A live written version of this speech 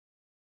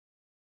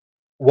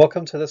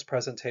Welcome to this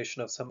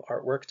presentation of some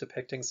artwork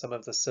depicting some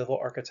of the civil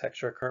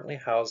architecture currently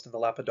housed in the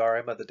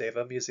lapidarium of the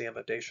DEVA Museum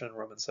of Dacian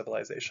Roman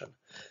Civilization.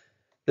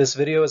 This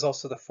video is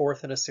also the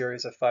fourth in a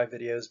series of 5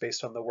 videos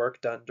based on the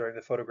work done during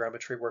the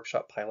photogrammetry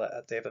workshop pilot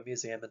at DEVA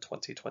Museum in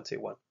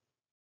 2021.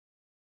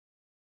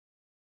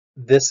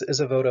 This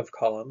is a votive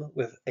column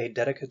with a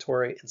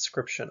dedicatory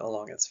inscription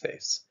along its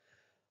face.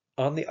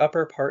 On the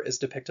upper part is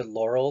depicted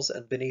laurels,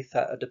 and beneath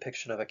that a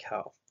depiction of a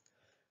cow.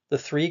 The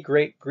three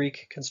great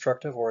Greek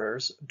constructive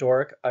orders,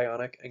 Doric,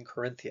 Ionic, and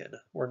Corinthian,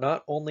 were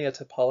not only a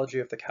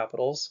typology of the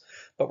capitals,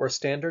 but were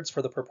standards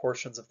for the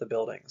proportions of the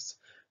buildings.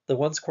 The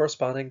ones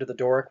corresponding to the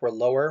Doric were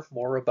lower,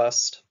 more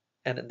robust,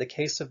 and in the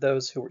case of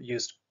those who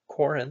used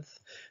Corinth,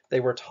 they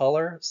were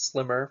taller,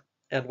 slimmer,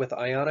 and with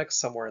Ionic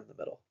somewhere in the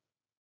middle.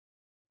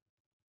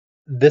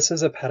 This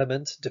is a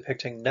pediment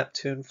depicting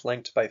Neptune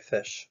flanked by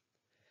fish.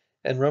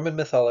 In Roman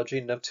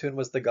mythology, Neptune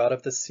was the god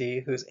of the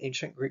sea whose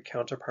ancient Greek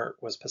counterpart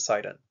was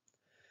Poseidon.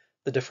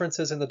 The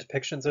differences in the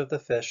depictions of the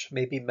fish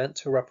may be meant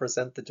to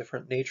represent the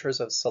different natures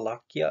of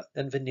Salacia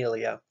and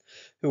Venilia,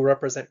 who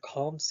represent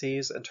calm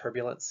seas and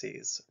turbulent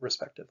seas,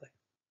 respectively.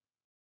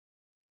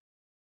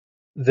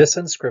 This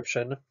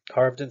inscription,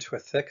 carved into a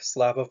thick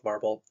slab of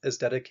marble, is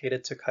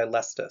dedicated to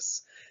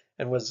Caelestis,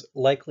 and was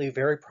likely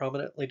very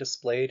prominently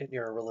displayed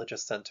near a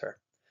religious center.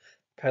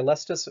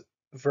 Caelestis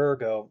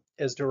Virgo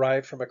is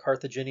derived from a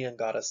Carthaginian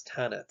goddess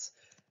Tanit,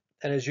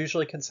 and is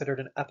usually considered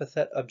an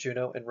epithet of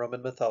Juno in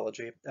Roman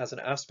mythology as an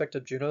aspect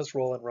of Juno's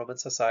role in Roman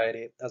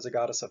society as a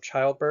goddess of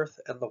childbirth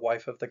and the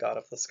wife of the god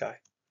of the sky.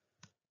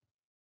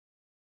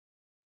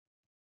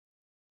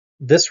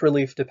 This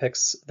relief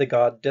depicts the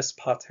god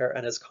Dispater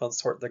and his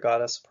consort, the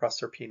goddess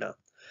Proserpina.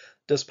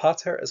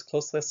 Dispater is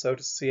closely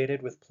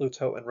associated with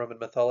Pluto in Roman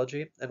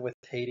mythology and with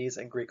Hades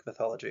in Greek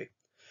mythology.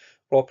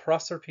 While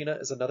Proserpina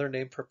is another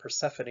name for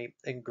Persephone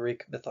in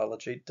Greek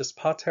mythology,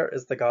 Dispater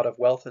is the god of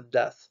wealth and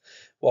death,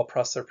 while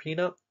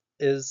Proserpina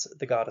is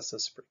the goddess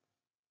of spring.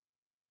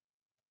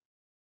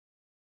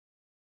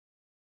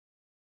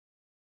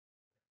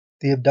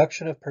 The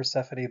abduction of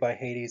Persephone by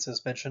Hades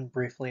is mentioned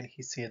briefly in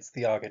Hesiod's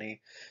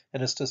Theogony,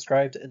 and is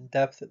described in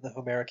depth in the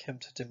Homeric hymn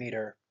to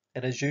Demeter,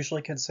 and is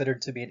usually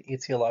considered to be an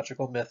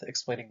etiological myth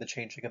explaining the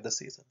changing of the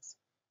seasons.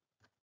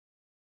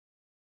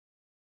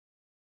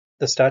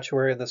 The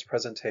statuary in this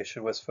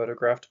presentation was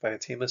photographed by a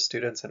team of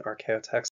students in Archaeotext